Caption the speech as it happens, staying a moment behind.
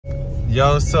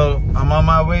Yo, so I'm on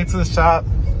my way to the shop.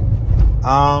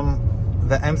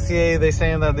 The MTA, they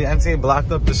saying that the MTA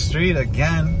blocked up the street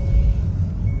again.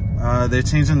 They're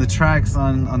changing the tracks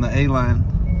on the A line.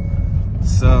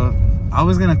 So I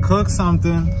was gonna cook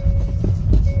something.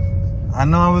 I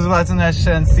know I was watching that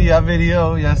Shensia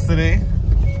video yesterday.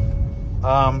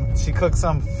 She cooked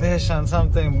some fish on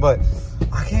something, but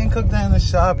I can't cook that in the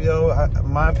shop, yo.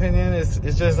 My opinion is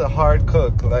it's just a hard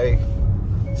cook, like.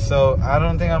 So I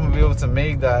don't think I'm gonna be able to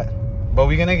make that, but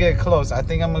we're gonna get close. I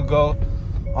think I'm gonna go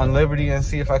on Liberty and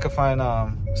see if I could find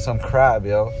some crab,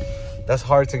 yo. That's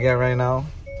hard to get right now.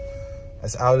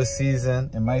 It's out of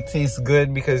season. It might taste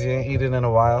good because you ain't eaten in a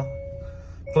while.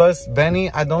 Plus, Benny,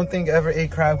 I don't think ever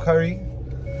ate crab curry.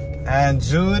 And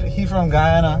Jude, he from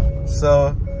Guyana,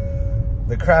 so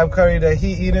the crab curry that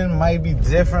he eating might be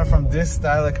different from this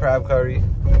style of crab curry.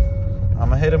 I'm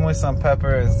gonna hit him with some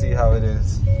pepper and see how it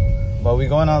is. But we're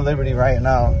going on Liberty right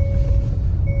now.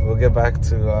 We'll get back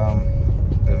to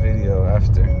the video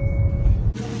after.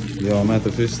 Yo, I'm at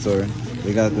the fish store.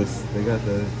 They got the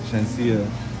Shensia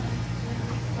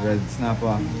red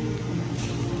snapper.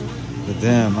 But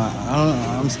damn,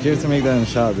 I'm scared to make that in the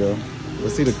shop, yo.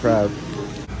 Let's see the crab.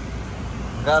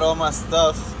 Got all my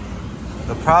stuff.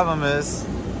 The problem is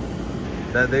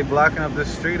that they blocking up the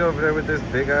street over there with this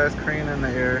big ass crane in the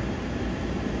air.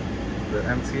 The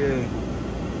MTA.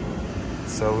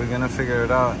 So we're gonna figure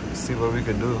it out, see what we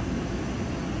can do.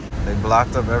 They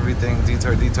blocked up everything.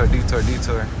 Detour, detour, detour,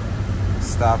 detour.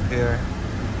 Stop here.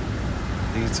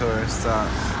 Detour, stop.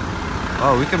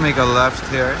 Oh, we can make a left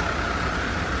here.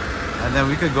 And then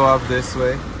we could go up this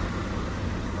way.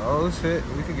 Oh shit,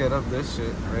 we could get up this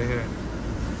shit right here.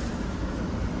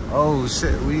 Oh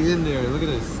shit, we in there, look at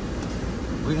this.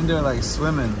 We in there like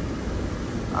swimming.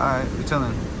 Alright, we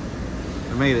chilling.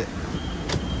 We made it.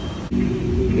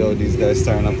 Yo, these guys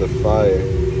starting up the fire.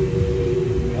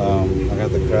 I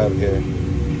got the crab here.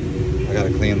 I gotta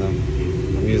clean them.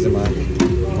 I'm using my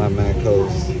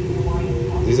Macos.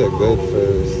 These are good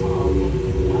furs.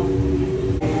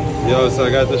 Yo, so I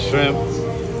got the shrimp.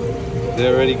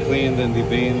 They're already cleaned and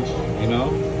deveined, you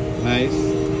know? Nice.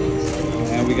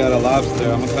 And we got a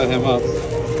lobster. I'm gonna cut him up.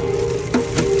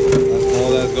 That's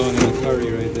all that's going in the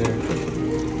curry right there.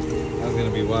 That's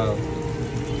gonna be wild.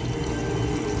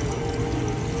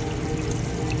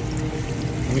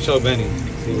 Let me show Benny,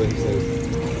 see what he says.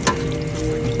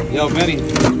 Yo, Benny.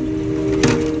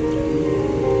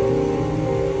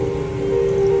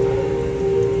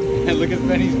 And look at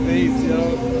Benny's face, yo.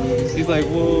 He's like,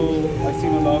 whoa, I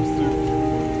seen a lobster.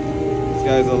 This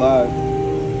guy's alive.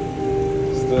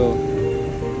 Still.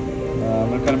 I'm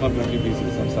gonna cut him up in a few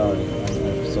pieces, I'm sorry.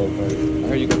 I'm so sorry. I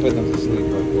heard you can put them to sleep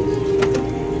like this.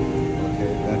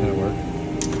 Okay, that didn't work.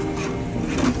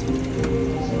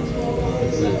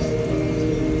 What's this?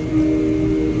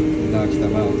 Knocks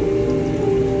them out.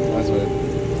 That's what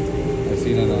I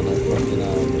seen it on like fucking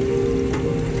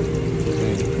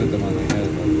thing. Put them on the head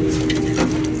like this.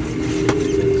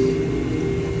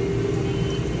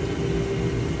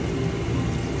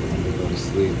 And they go to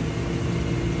sleep.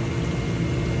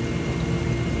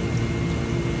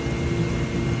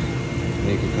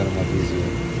 They can cut them up easier.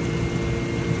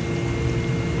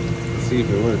 Let's see if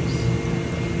it works.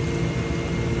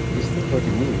 He's still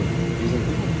fucking moving. He's like,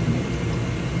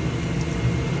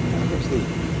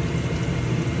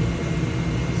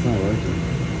 it's not working.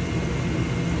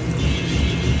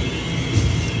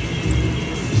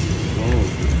 Whoa.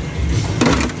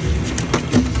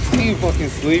 He ain't fucking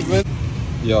sleeping.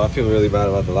 Yo, I feel really bad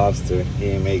about the lobster. He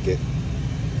ain't make it.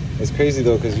 It's crazy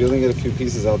though, because you only get a few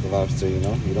pieces out the lobster, you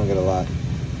know? You don't get a lot.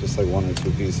 Just like 1 or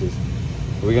 2 pieces.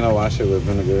 We're gonna wash it with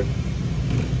vinegar.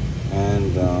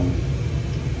 And,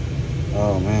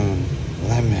 oh man,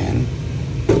 lemon.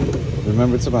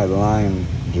 Remember to buy lime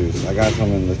juice. I got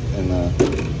some in the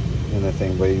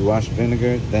thing, but you wash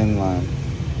vinegar, then lime,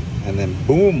 and then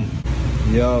boom.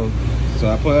 Yo, so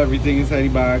I put everything inside the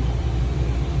bag.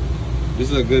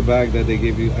 This is a good bag that they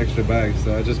give you, extra bags.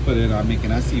 So I just put in, I'm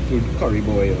making a seafood curry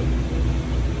boil.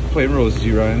 Putting roast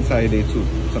jira inside there too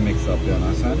to mix up, you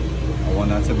understand? I want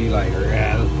that to be like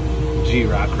real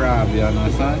jira crab, you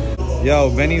understand? Yo,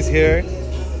 Benny's here.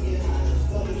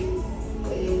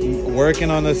 Working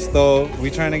on the stove. We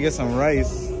trying to get some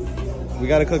rice. We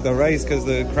gotta cook the rice because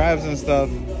the crabs and stuff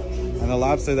and the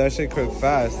lobster, that shit cook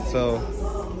fast. So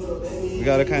we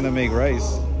gotta kind of make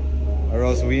rice, or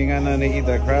else we ain't got nothing to eat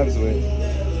that crabs with.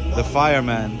 The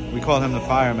fireman, we call him the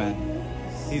fireman.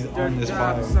 He's on this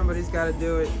fire. Somebody's gotta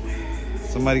do it.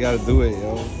 Somebody gotta do it,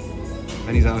 yo.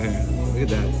 And he's out here. Look at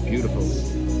that, beautiful.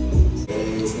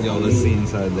 Yo, let's see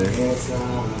inside there.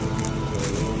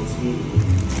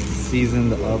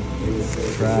 seasoned up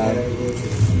crab,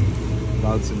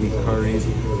 about to be curried.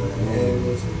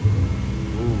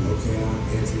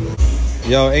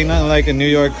 Yo, ain't nothing like a New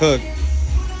York cook.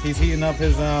 He's heating up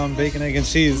his bacon, egg, and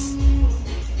cheese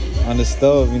on the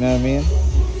stove, you know what I mean?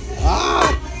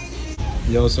 Ah!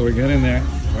 Yo, so we're getting there.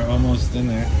 We're almost in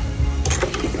there.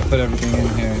 I put everything in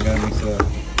here and gotta mix it up.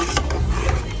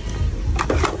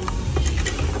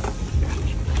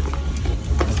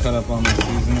 I cut up all my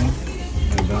seasoning.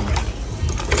 We're done.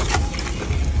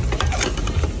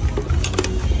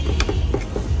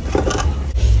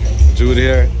 Jude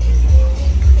here.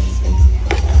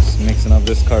 Just mixing up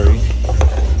this curry.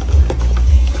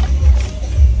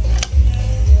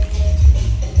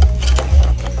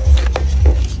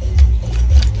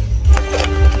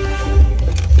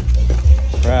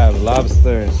 Crab,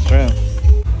 lobster, and shrimp.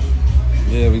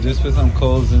 Yeah, we just put some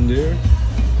coals in there.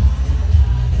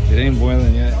 It ain't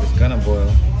boiling yet, it's gonna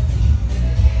boil.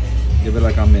 Give it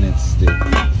like a minute stick.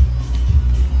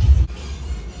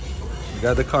 We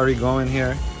got the curry going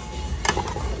here.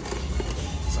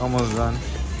 It's almost done.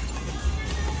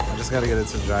 I just gotta get it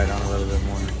to dry down a little bit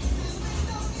more.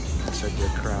 Check your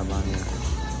crab on here.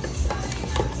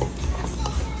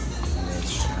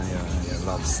 Your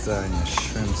lobster and your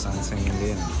shrimp something in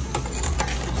there.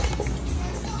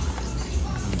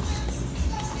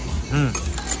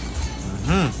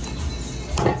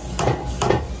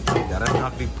 You gotta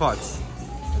knock the pots.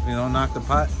 If you don't knock the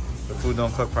pot, the food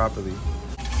don't cook properly.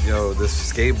 Yo, this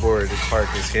skateboard park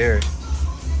is here.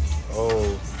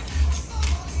 Oh.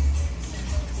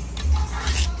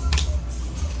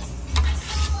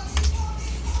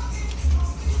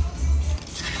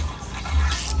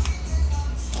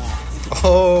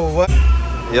 Oh, what?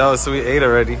 Yo, so we ate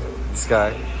already. This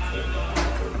guy.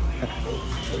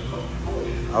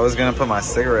 I was gonna put my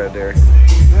cigarette there.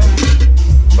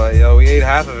 But yo, we ate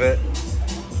half of it.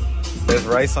 There's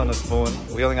rice on the spoon.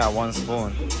 We only got one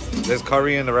spoon. There's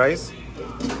curry in the rice.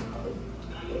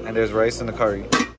 And there's rice in the curry.